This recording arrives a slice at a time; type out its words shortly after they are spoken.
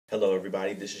Hello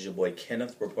everybody, this is your boy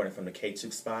Kenneth reporting from the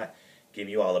KTookes spot,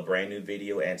 giving you all a brand new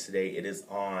video, and today it is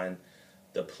on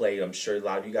the play I'm sure a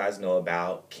lot of you guys know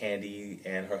about. Candy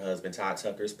and her husband Todd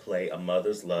Tucker's play A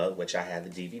Mother's Love, which I have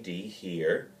the DVD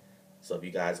here. So if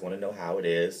you guys want to know how it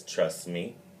is, trust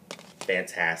me,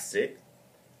 fantastic,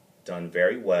 done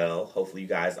very well. Hopefully you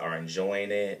guys are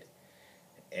enjoying it,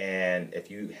 and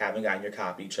if you haven't gotten your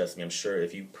copy, trust me, I'm sure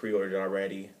if you pre-ordered it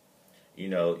already,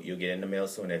 you'll get it in the mail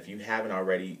soon. If you haven't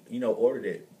already, ordered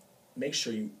it, make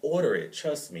sure you order it.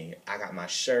 Trust me. I got my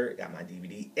shirt, got my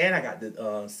DVD, and I got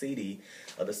the CD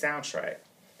of the soundtrack.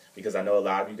 Because I know a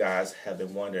lot of you guys have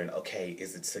been wondering, okay,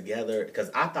 is it together? Because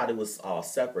I thought it was all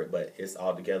separate, but it's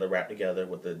all together, wrapped together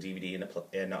with the DVD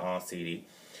and the CD.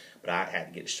 But I had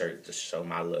to get the shirt to show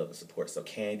my love and support. So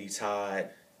Candy,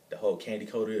 Todd, the whole Candy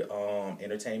Coded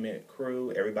Entertainment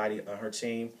crew, everybody on her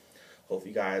team, hope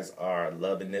you guys are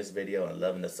loving this video and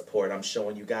loving the support I'm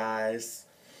showing you guys.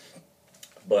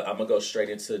 But I'm going to go straight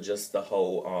into just the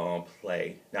whole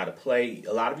play. Now the play,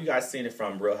 a lot of you guys seen it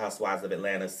from Real Housewives of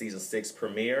Atlanta Season 6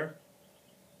 premiere.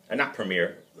 Not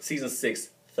premiere, Season 6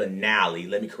 finale.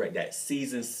 Let me correct that.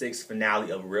 Season 6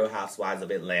 finale of Real Housewives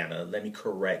of Atlanta. Let me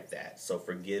correct that. So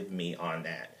forgive me on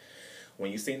that.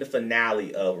 When you seen the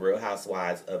finale of Real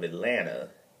Housewives of Atlanta,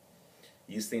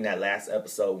 you seen that last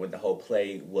episode when the whole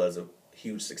play was a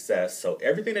huge success. So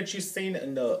everything that you've seen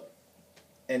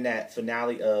in that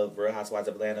finale of Real Housewives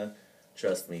of Atlanta,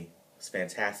 trust me, it's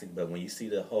fantastic. But when you see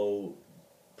the whole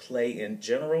play in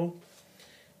general,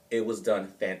 it was done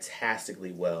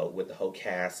fantastically well with the whole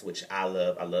cast, which I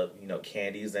love. I love,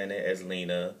 Candy's in it as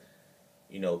Lena.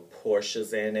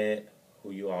 Portia's in it,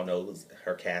 who you all know was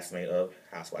her castmate of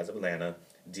Housewives of Atlanta.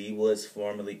 Dee was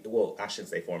formerly, well, I shouldn't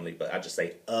say formerly, but I just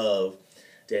say of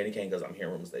Danny Kane, because I'm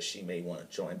hearing rumors that she may want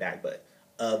to join back, but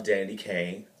of Danny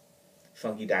Kane.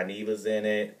 Funky Dineva's in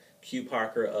it. Q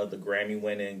Parker of the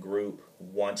Grammy-winning group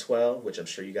 112, which I'm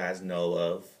sure you guys know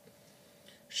of.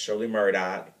 Shirley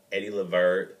Murdoch, Eddie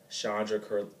Levert, Chandra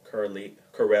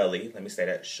Corelli. Let me say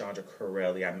that, Chandra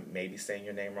Corelli. I may be saying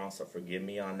your name wrong, so forgive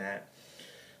me on that.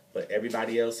 But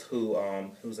everybody else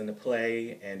who's in the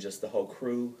play and just the whole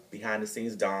crew behind the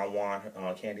scenes, Don Juan,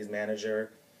 Candy's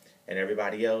manager, and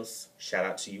everybody else, shout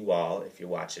out to you all if you're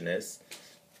watching this.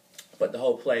 But the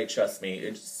whole play, trust me,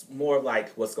 it's more like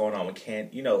what's going on with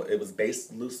Candy. It was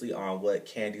based loosely on what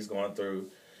Candy's going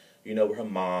through, with her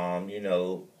mom,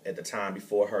 at the time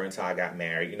before her and Todd got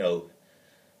married,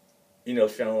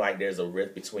 feeling like there's a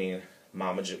rift between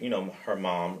Mama, her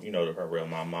mom, her real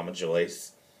mom, Mama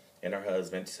Joyce, and her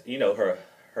husband,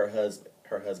 her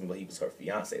husband, but he was her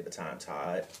fiance at the time,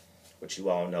 Todd, which you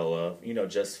all know of,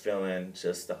 just feeling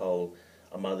just the whole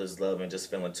A Mother's Love and just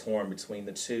feeling torn between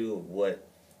the two of what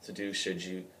to do. Should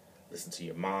you listen to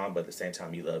your mom, but at the same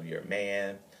time you love your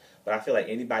man? But I feel like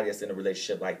anybody that's in a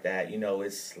relationship like that,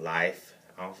 it's life.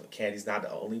 Candy's not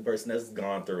the only person that's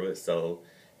gone through it,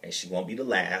 and she won't be the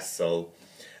last. So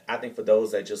I think for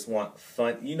those that just want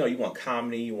fun, you want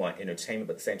comedy, you want entertainment,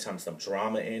 but at the same time some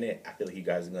drama in it, I feel like you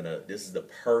guys are this is the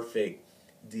perfect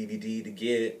DVD to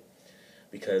get,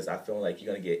 because I feel like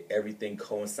you're going to get everything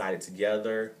coincided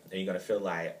together, and you're going to feel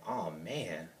like, oh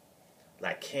man,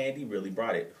 like Candy really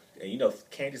brought it. And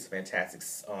Candy's a fantastic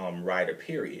writer,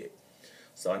 period.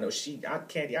 So I know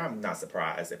Candy, I'm not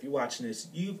surprised. If you're watching this,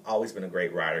 you've always been a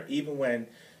great writer. Even when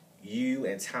you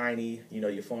and Tiny,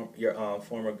 your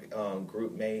former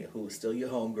group mate, who's still your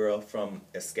homegirl from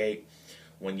Escape,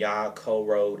 when y'all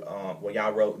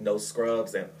wrote No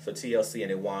Scrubs for TLC,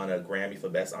 and it won a Grammy for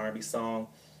Best R&B Song,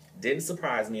 didn't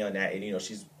surprise me on that.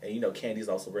 And Candy's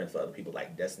also written for other people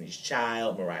like Destiny's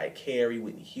Child, Mariah Carey,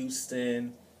 Whitney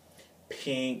Houston,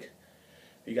 Pink.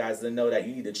 If you guys didn't know that,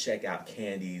 you need to check out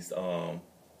Candy's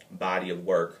body of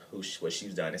work, what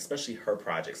she's done, especially her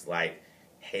projects like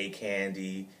Hey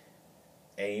Candy,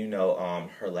 and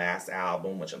her last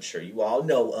album, which I'm sure you all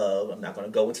know of. I'm not going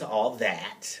to go into all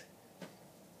that,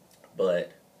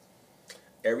 but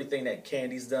everything that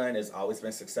Candy's done has always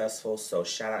been successful. So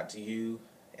shout out to you.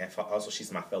 And also,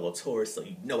 she's my fellow Taurus, so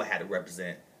I had to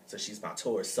represent. So she's my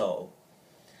Taurus soul.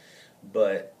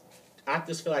 But I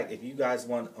just feel like if you guys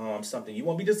want something, you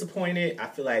won't be disappointed. I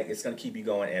feel like it's going to keep you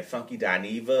going. And Funky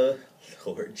Dineva,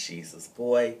 Lord Jesus,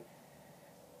 boy,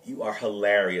 you are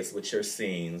hilarious with your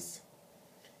scenes.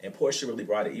 And Portia really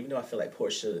brought it. Even though I feel like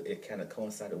Portia, it kind of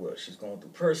coincided with what she's going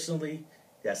through personally.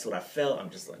 That's what I felt. I'm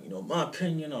just like, my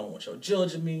opinion, I don't want y'all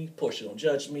judging me. Portia don't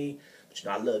judge me. But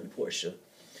I love you, Portia.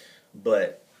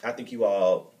 But I think you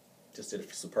all just did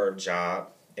a superb job.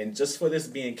 And just for this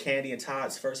being Candy and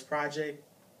Todd's first project,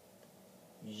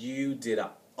 you did an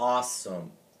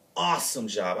awesome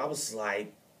job. I was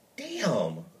like,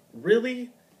 damn,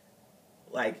 really?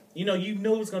 like, you know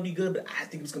it was gonna be good, but I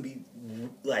think it was gonna be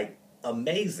like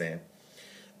amazing.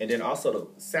 And then also the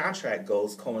soundtrack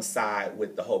coincide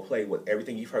with the whole play, with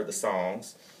everything you've heard the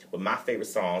songs. But my favorite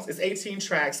songs, it's 18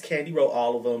 tracks. Candy wrote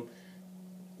all of them,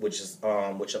 which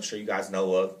I'm sure you guys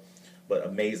know of. But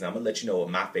amazing. I'm gonna let you know what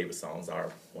my favorite songs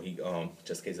are when he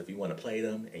just in case if you want to play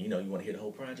them and you want to hear the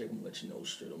whole project, I'm gonna let you know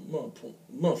straight up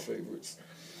my favorites.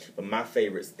 But my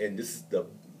favorites, and this is the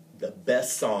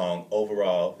best song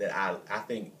overall that I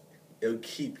think it'll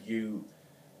keep you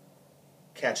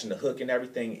catching the hook and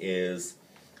everything, is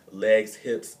Legs,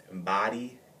 Hips, and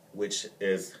Body, which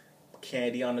is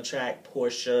Candy on the track,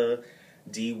 Portia,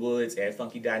 D Woods, and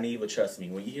Funky Dineva. Trust me,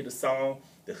 when you hear the song,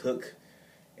 the hook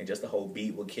and just the whole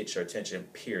beat will get your attention,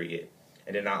 period.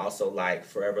 And then I also like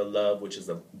Forever Love, which is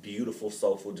a beautiful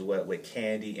soulful duet with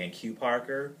Candy and Q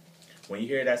Parker. When you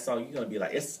hear that song, you're gonna be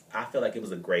like, I feel like it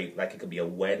was a great, like it could be a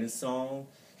wedding song.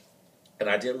 And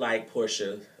I did like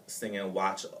Portia singing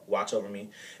Watch Over Me.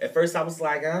 At first I was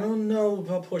like, I don't know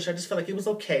about Portia. I just felt like it was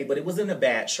okay, but it wasn't a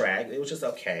bad track. It was just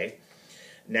okay.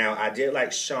 Now, I did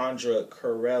like Chandra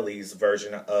Corelli's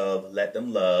version of Let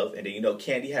Them Love. And then,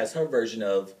 Candy has her version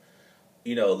of,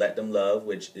 Let Them Love,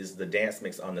 which is the dance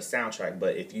mix on the soundtrack.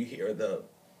 But if you hear the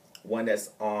one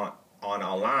that's on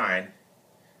online,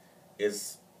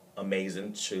 it's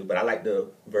amazing too. But I like the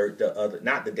other,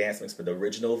 not the dance mix, but the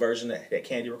original version that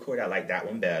Candy recorded. I like that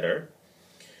one better.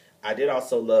 I did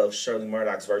also love Shirley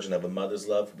Murdoch's version of A Mother's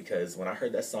Love, because when I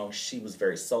heard that song, she was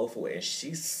very soulful and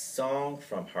she sung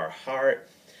from her heart.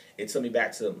 It took me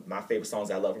back to my favorite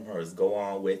songs I love from her is Go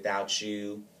On, Without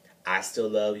You, I Still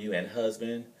Love You, and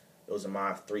Husband. Those are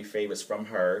my 3 favorites from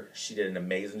her. She did an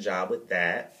amazing job with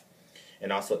that.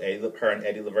 And also her and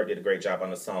Eddie Levert did a great job on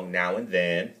the song Now and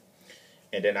Then.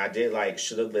 And then I did like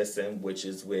Should've Listened, which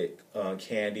is with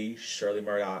Candy, Shirley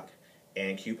Murdoch,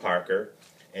 and Q Parker.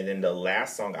 And then the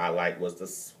last song I liked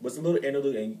was a little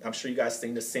interlude, and I'm sure you guys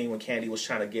seen the scene when Candy was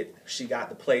trying to she got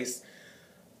the place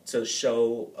to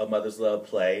show A Mother's Love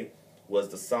play, was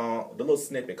the little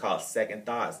snippet called Second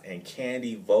Thoughts. And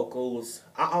Candy vocals,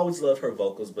 I always love her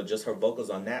vocals, but just her vocals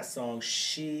on that song,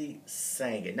 she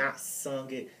sang it, not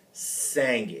sung it,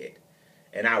 sang it.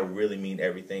 And I really mean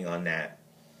everything on that.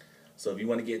 So if you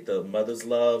want to get the A Mother's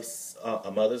Love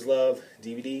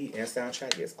DVD and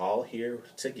soundtrack, it's all here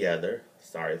together.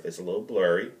 Sorry if it's a little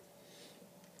blurry.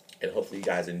 And hopefully you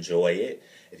guys enjoy it.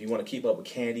 If you want to keep up with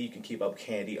Candy, you can keep up with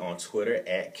Candy on Twitter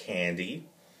 @Candy.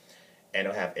 And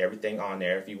it'll have everything on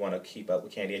there if you want to keep up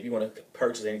with Candy. If you want to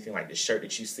purchase anything like the shirt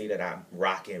that you see that I'm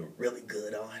rocking really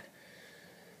good on,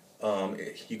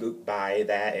 you could buy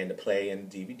that and the play and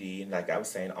DVD. And like I was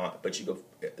saying,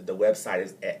 the website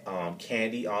is at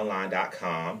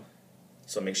candyonline.com.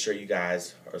 So make sure you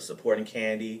guys are supporting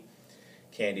Candy.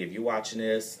 Candy, if you're watching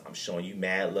this, I'm showing you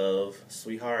mad love,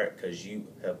 sweetheart, because you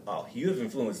have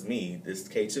influenced me. This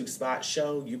KTookes Spot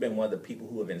show, you've been one of the people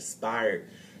who have inspired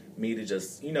me to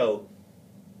just,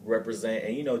 represent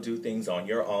and, do things on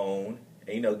your own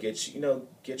and, get your,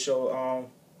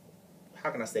 how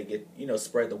can I say,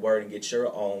 spread the word and get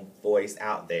your own voice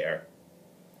out there.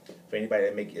 For anybody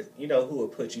that make it, who will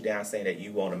put you down saying that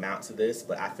you won't amount to this,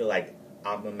 but I feel like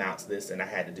I'm amount to this and I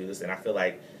had to do this, and I feel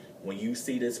like when you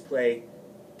see this play,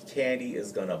 Candy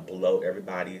is gonna blow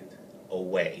everybody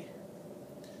away.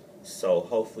 So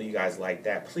hopefully you guys like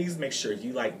that. Please make sure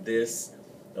you like this,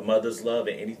 A Mother's Love,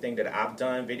 and anything that I've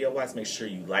done video-wise. Make sure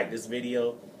you like this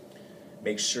video.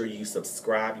 Make sure you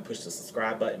subscribe. You push the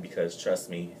subscribe button, because trust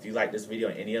me, if you like this video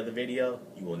and any other video,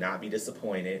 you will not be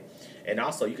disappointed. And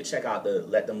also, you can check out the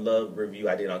Let Them Love review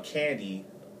I did on Candy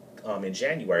in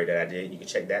January that I did. You can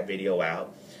check that video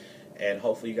out. And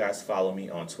hopefully you guys follow me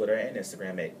on Twitter and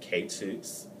Instagram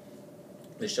 @KTookes.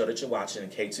 The show that you're watching,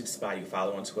 KTookes Spot, you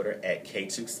follow on Twitter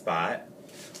 @KTookes Spot.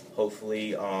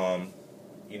 Hopefully,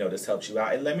 this helps you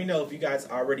out. And let me know if you guys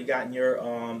already gotten your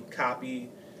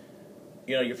copy,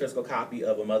 your physical copy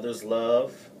of A Mother's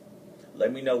Love.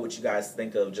 Let me know what you guys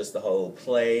think of just the whole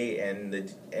play and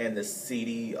the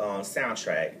CD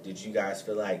soundtrack. Did you guys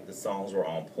feel like the songs were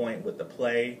on point with the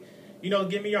play?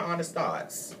 Give me your honest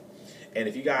thoughts. And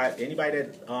if you got anybody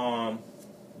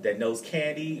that knows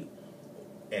Candy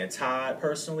and Todd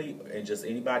personally, and just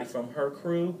anybody from her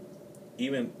crew,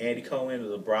 even Andy Cohen or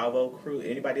the Bravo crew,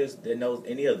 anybody else that knows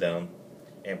any of them,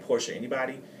 and Portia,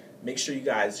 anybody, make sure you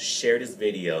guys share this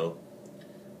video.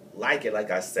 Like it,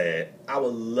 like I said. I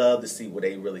would love to see what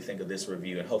they really think of this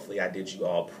review, and hopefully I did you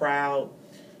all proud.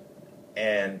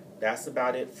 And that's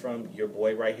about it from your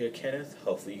boy right here, Kenneth.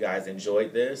 Hopefully you guys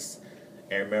enjoyed this.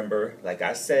 And remember, like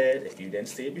I said, if you didn't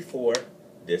see it before,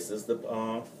 this is the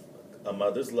A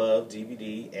Mother's Love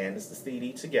DVD, and it's the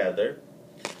CD together.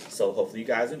 So So hopefully you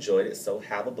guys enjoyed it. So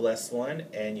have a blessed one,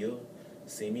 and you'll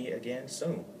see me again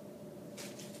soon.